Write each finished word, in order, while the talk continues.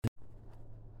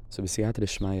So b'siyata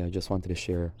d'shmaya, I just wanted to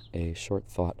share a short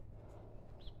thought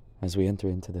as we enter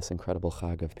into this incredible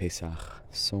Chag of Pesach.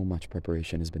 So much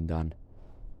preparation has been done.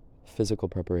 Physical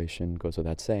preparation goes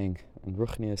without saying, and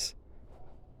ruchnius,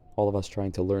 all of us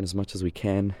trying to learn as much as we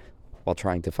can while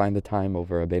trying to find the time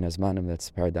over a bein hazmanim that's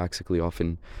paradoxically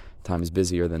often times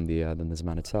busier than the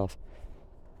Zman itself.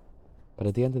 But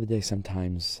at the end of the day,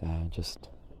 sometimes just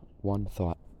one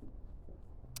thought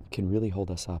can really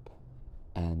hold us up.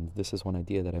 And this is one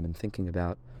idea that I've been thinking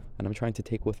about, and I'm trying to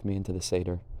take with me into the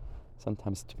Seder.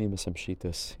 Sometimes tmimus and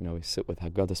pshitus, we sit with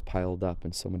Haggadahs piled up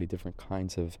and so many different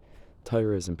kinds of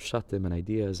Torahs and pshatim and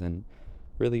ideas, and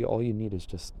really all you need is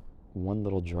just one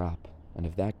little drop. And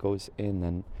if that goes in,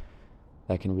 then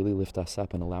that can really lift us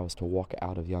up and allow us to walk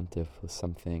out of Yontif with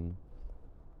something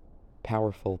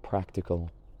powerful,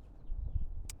 practical,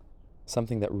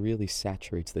 something that really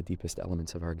saturates the deepest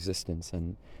elements of our existence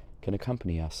and can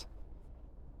accompany us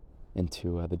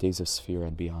into the days of Sphere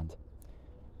and beyond.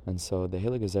 And so the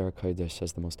Heilige Zera Kodesh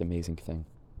says the most amazing thing.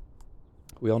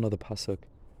 We all know the pasuk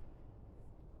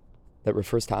that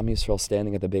refers to Am Yisrael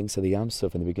standing at the banks of the Yam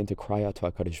Suf, and they begin to cry out to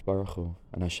HaKadosh Baruch Hu.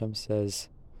 And Hashem says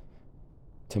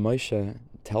to Moshe,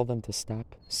 tell them to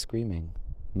stop screaming.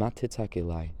 Ma titzak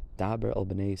elai, daber el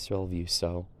bnei Yisrael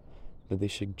v'yuso. That they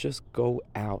should just go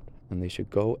out and they should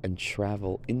go and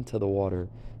travel into the water,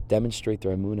 demonstrate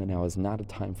their emunah. Now is not a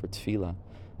time for tefillah.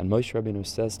 And Moshe Rabbeinu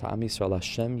says to Am Yisrael,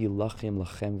 Hashem yilachim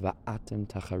lachem va'atem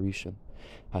Tacharishun.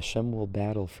 Hashem will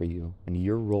battle for you, and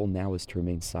your role now is to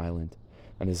remain silent.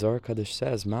 And the Zohar Kadosh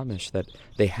says, mamish, that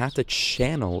they had to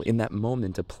channel in that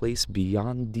moment a place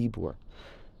beyond Dibur.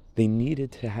 They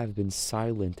needed to have been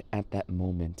silent at that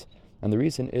moment. And the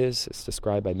reason is, it's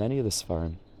described by many of the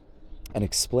Sfarim, and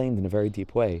explained in a very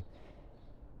deep way,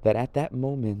 that at that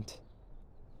moment,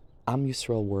 Am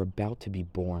Yisrael were about to be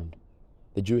born.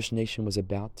 The Jewish nation was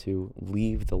about to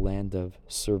leave the land of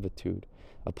servitude,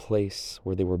 a place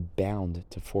where they were bound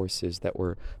to forces that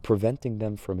were preventing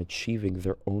them from achieving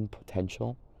their own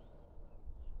potential.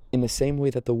 In the same way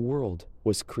that the world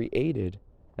was created,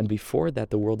 and before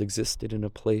that the world existed in a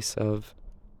place of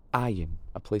ayin,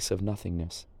 a place of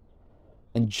nothingness.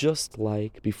 And just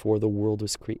like before the world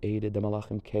was created, the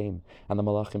Malachim came, and the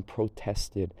Malachim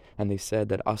protested, and they said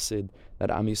that that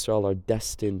Am Yisrael are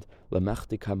destined,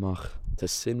 lemechti kamach, to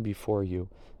sin before you,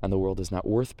 and the world is not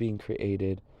worth being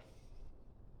created.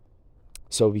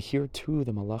 So over here too,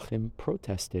 the Malachim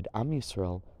protested Am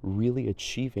Yisrael really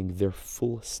achieving their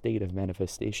full state of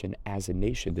manifestation as a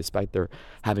nation, despite their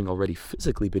having already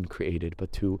physically been created,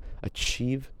 but to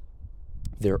achieve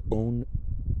their own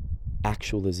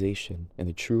actualization in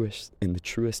the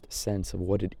truest sense of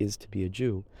what it is to be a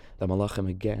Jew. The Malachim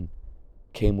again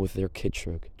came with their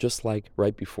kitrug, just like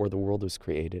right before the world was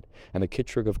created. And the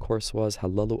kitrug, of course, was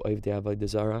halalu avdei avodah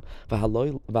zara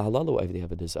v'halalu avdei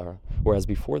avodah zara. Whereas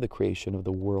before the creation of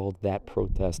the world, that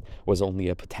protest was only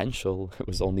a potential, it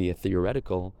was only a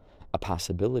theoretical, a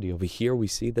possibility. Over here we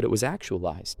see that it was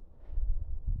actualized.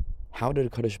 How did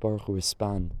HaKadosh Baruch Hu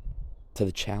respond to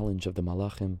the challenge of the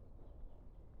Malachim?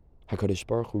 HaKadosh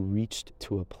Baruch Hu reached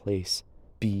to a place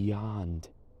beyond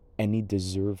any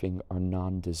deserving or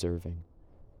non-deserving.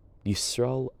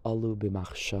 Yisrael alu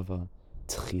b'machshava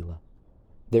tchila.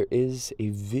 There is a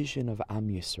vision of Am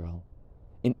Yisrael,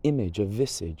 an image, a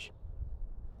visage,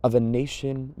 of a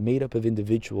nation made up of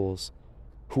individuals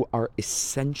who are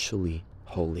essentially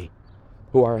holy,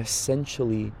 who are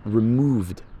essentially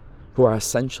removed, who are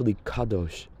essentially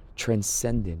kadosh,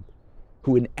 transcendent,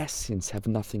 who in essence have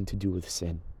nothing to do with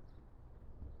sin.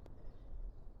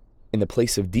 In the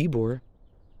place of Dibur,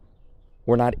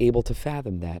 we're not able to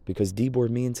fathom that, because Dibur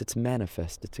means it's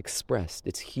manifest, it's expressed,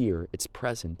 it's here, it's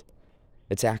present,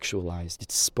 it's actualized,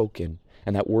 it's spoken,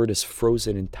 and that word is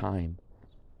frozen in time.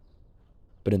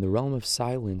 But in the realm of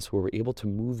silence, where we're able to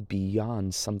move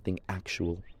beyond something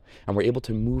actual, and we're able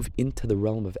to move into the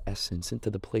realm of essence, into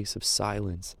the place of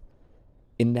silence,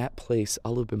 in that place,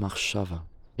 alu b'machshava,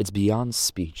 it's beyond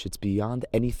speech, it's beyond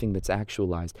anything that's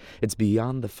actualized, it's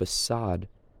beyond the facade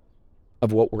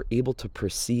of what we're able to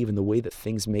perceive in the way that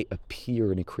things may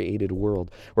appear in a created world.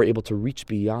 We're able to reach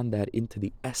beyond that into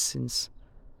the essence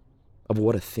of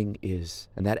what a thing is.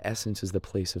 And that essence is the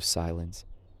place of silence.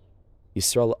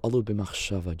 Yisrael alu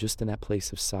b'machshava, just in that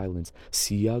place of silence.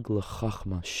 Siyag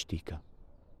l'chachma shtika.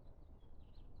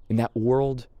 In that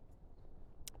world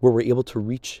where we're able to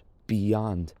reach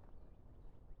beyond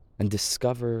and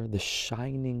discover the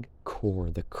shining core,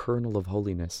 the kernel of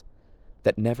holiness,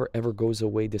 that never ever goes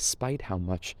away despite how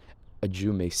much a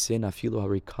Jew may sin. Afilu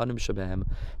harikanim shebehem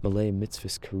malei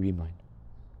mitzvahs karimain.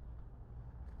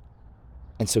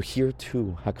 And so here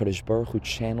too, HaKadosh Baruch Hu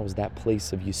channels that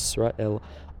place of Yisrael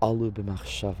alu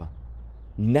b'machshava.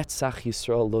 Netzach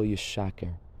Yisrael lo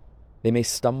yishaker. They may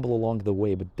stumble along the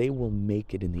way, but they will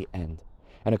make it in the end.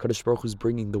 And HaKadosh Baruch Hu is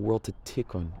bringing the world to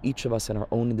tikkun, each of us in our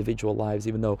own individual lives,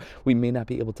 even though we may not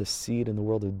be able to see it in the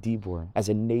world of Dibur. As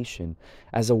a nation,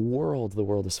 as a world, the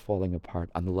world is falling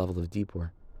apart on the level of Dibur.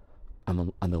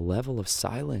 On the level of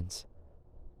silence,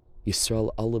 Yisrael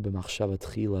alu b'machshava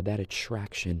tchila, that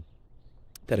attraction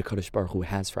that HaKadosh Baruch Hu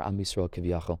has for Am Yisrael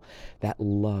Kiviyachol, that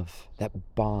love,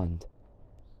 that bond,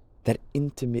 that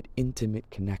intimate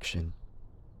connection,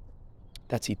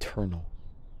 that's eternal.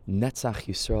 Netzach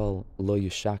Yisrael lo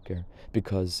yishaker,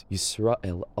 because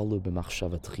Yisrael alu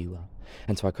b'machshava tchila.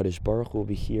 And so HaKadosh Baruch Hu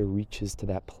over here reaches to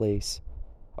that place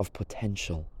of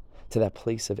potential, to that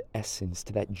place of essence,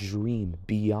 to that dream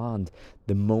beyond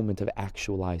the moment of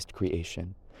actualized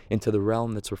creation, into the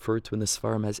realm that's referred to in the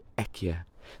Sfarim as Ekya,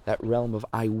 that realm of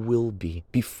I will be,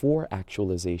 before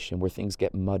actualization, where things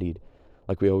get muddied.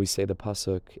 Like we always say the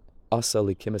pasuk, Asa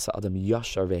likimis adam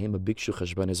yashar vehema bikshu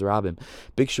cheshbonos rabim.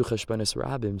 Bikshu cheshbonos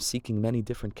rabim, seeking many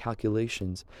different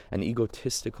calculations and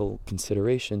egotistical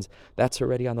considerations, that's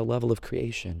already on the level of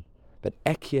creation. But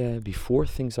Ekya, before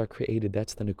things are created,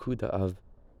 that's the nakuda of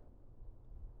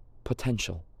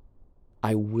potential.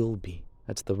 I will be.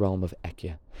 That's the realm of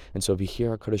Ekya. And so over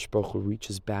here, HaKadosh Baruch Hu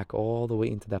reaches back all the way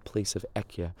into that place of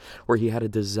Ekya, where he had a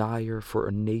desire for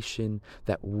a nation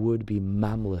that would be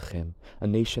mamlechim, a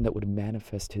nation that would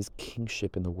manifest his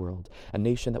kingship in the world, a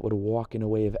nation that would walk in a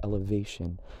way of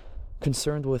elevation,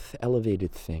 concerned with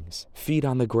elevated things, feet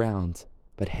on the ground,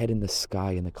 but head in the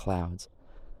sky in the clouds,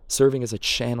 serving as a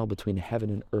channel between heaven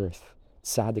and earth,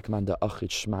 Tzadik man da'achid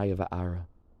shmaya va'ara,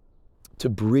 to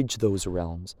bridge those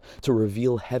realms, to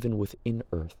reveal heaven within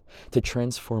earth, to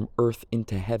transform earth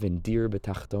into heaven, dir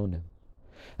b'tachtonim.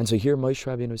 And so here Moshe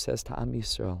Rabbeinu says to Am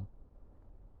Yisrael,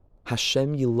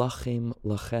 Hashem yilachem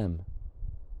lachem,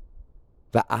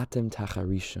 va'atem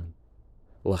tacharishun.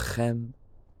 Lachem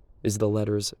is the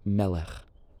letters melech.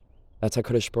 That's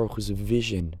HaKadosh Baruch Hu's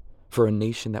vision for a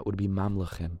nation that would be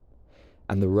mamlechim.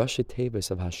 And the Rashi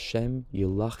Tevis of Hashem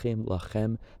yilachem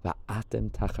lachem, va'atem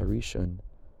tacharishun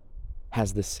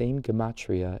has the same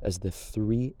gematria as the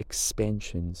three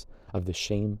expansions of the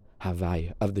Shem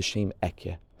Havaya, of the Shem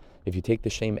Ekya. If you take the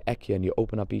Shem Ekya and you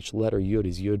open up each letter, Yud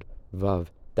is Yud, Vav,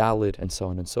 Dalet, and so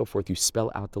on and so forth, you spell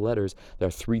out the letters. There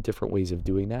are three different ways of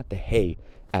doing that. The Hey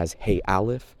as Hey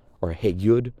Aleph, or Hey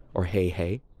Yud, or Hey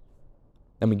Hey.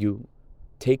 And when you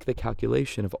take the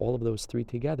calculation of all of those three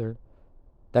together,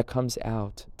 that comes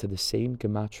out to the same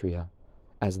gematria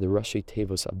as the Rashi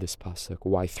Tevos of this pasuk.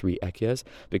 Why three ekyas?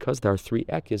 Because there are three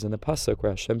ekyas in the pasuk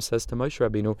where Hashem says to Moshe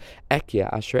Rabbeinu,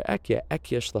 Ekya, Asher Ekya,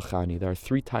 Ekya Shlachani. There are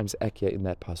three times Ekya in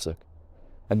that pasuk.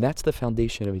 And that's the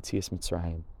foundation of Yetzias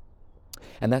Mitzrayim.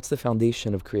 And that's the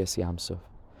foundation of Kriyas Yamsuf.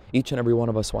 Each and every one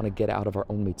of us want to get out of our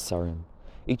own Mitzarim.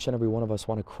 Each and every one of us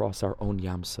want to cross our own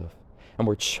Yamsuf. And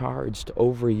we're charged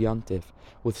over Yontif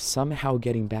with somehow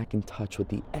getting back in touch with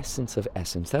the essence of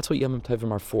essence. That's what Yom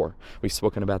Tovim are for. We've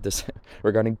spoken about this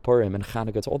regarding Purim and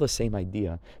Chanukah. It's all the same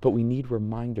idea. But we need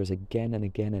reminders again and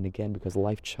again and again because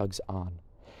life chugs on.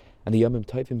 And the Yom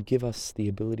Tovim give us the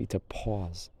ability to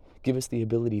pause, give us the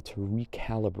ability to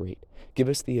recalibrate, give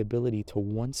us the ability to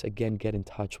once again get in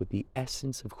touch with the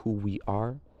essence of who we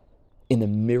are in the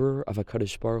mirror of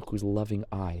HaKadosh Baruch Hu's loving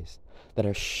eyes that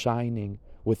are shining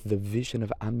with the vision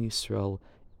of Am Yisrael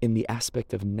in the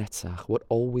aspect of Netzach, what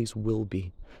always will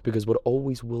be. Because what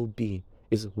always will be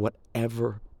is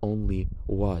whatever only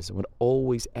was, what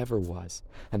always ever was.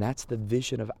 And that's the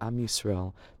vision of Am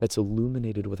Yisrael that's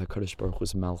illuminated with HaKadosh Baruch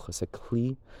Hu's Malchus, a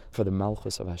kli for the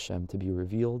Malchus of Hashem to be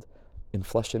revealed in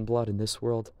flesh and blood in this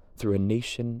world through a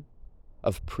nation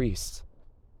of priests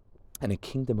and a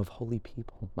kingdom of holy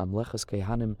people. Mamlechas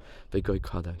Kehanim v'Goy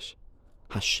Kadosh.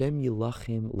 Hashem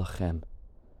yilachim lachem.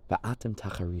 Va'atem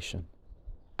Tacharishun.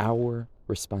 Our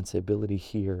responsibility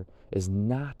here is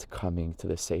not coming to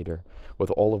the Seder with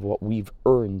all of what we've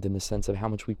earned in the sense of how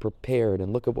much we prepared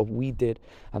and look at what we did.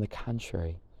 On the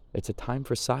contrary, it's a time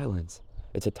for silence.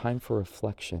 It's a time for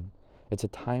reflection. It's a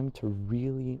time to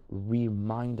really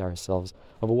remind ourselves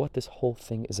of what this whole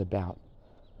thing is about.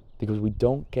 Because we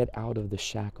don't get out of the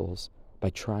shackles by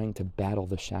trying to battle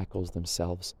the shackles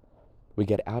themselves. We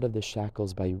get out of the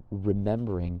shackles by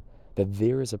remembering that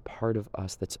there is a part of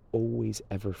us that's always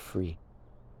ever free,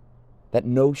 that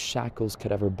no shackles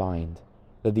could ever bind,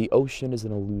 that the ocean is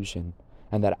an illusion,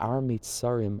 and that our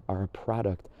mitzarim are a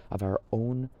product of our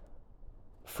own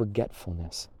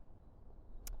forgetfulness,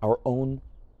 our own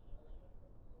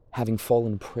having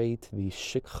fallen prey to the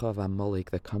shikha v'amalek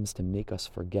that comes to make us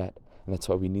forget And that's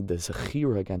why we need the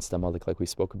Zechira against Amalek, like we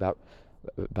spoke about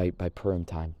by Purim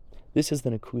time. This is the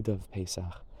Nakuda of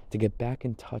Pesach, to get back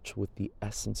in touch with the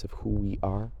essence of who we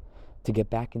are, to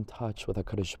get back in touch with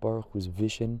HaKadosh Baruch Hu's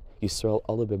vision, Yisrael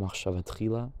Allah b'machshava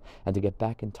tchila, and to get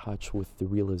back in touch with the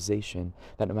realization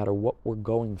that no matter what we're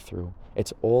going through,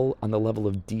 it's all on the level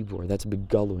of Dibur, that's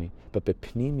Begalui, but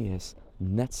Bepnimius,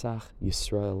 Netzach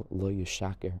Yisrael lo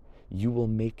yishaker. You will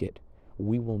make it,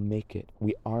 we will make it,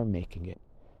 we are making it.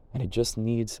 And it just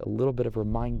needs a little bit of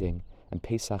reminding, and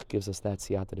Pesach gives us that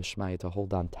siyata d'shmaya to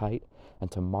hold on tight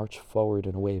and to march forward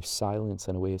in a way of silence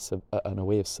and a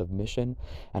way of submission,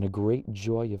 and a great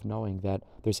joy of knowing that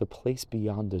there's a place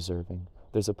beyond deserving.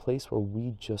 There's a place where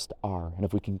we just are, and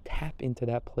if we can tap into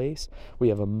that place, we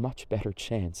have a much better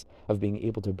chance of being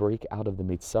able to break out of the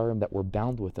mitzarim that we're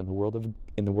bound with in the world of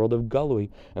Galui,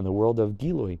 in the world of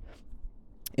Gilui,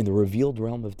 in the revealed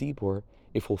realm of Dibur,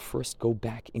 if we'll first go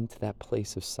back into that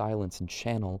place of silence and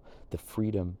channel the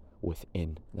freedom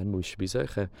within. Then we should be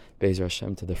Zeicha, Be'ezer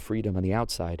Hashem, to the freedom on the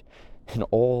outside in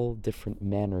all different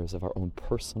manners of our own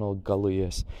personal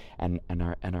galuyas and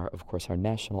our of course our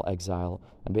national exile.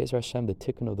 And Be'ezer Hashem, the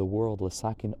tikkun of the world,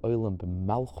 L'sakin Olam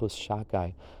b'malchus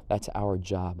shakai. That's our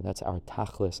job, that's our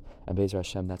tachlis, and Be'ezer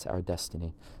Hashem, that's our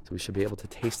destiny. So we should be able to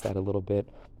taste that a little bit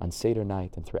on Seder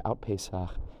night and throughout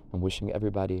Pesach. I'm wishing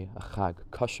everybody a chag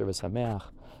kosher v'sameach,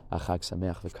 a chag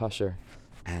sameach v'kosher,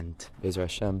 and Be'ezer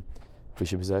Hashem, we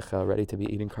should be ready to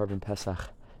be eating carbon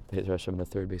Pesach. Be'ezer Hashem in the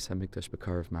third Beis HaMikdash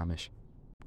b'Karav Mamish.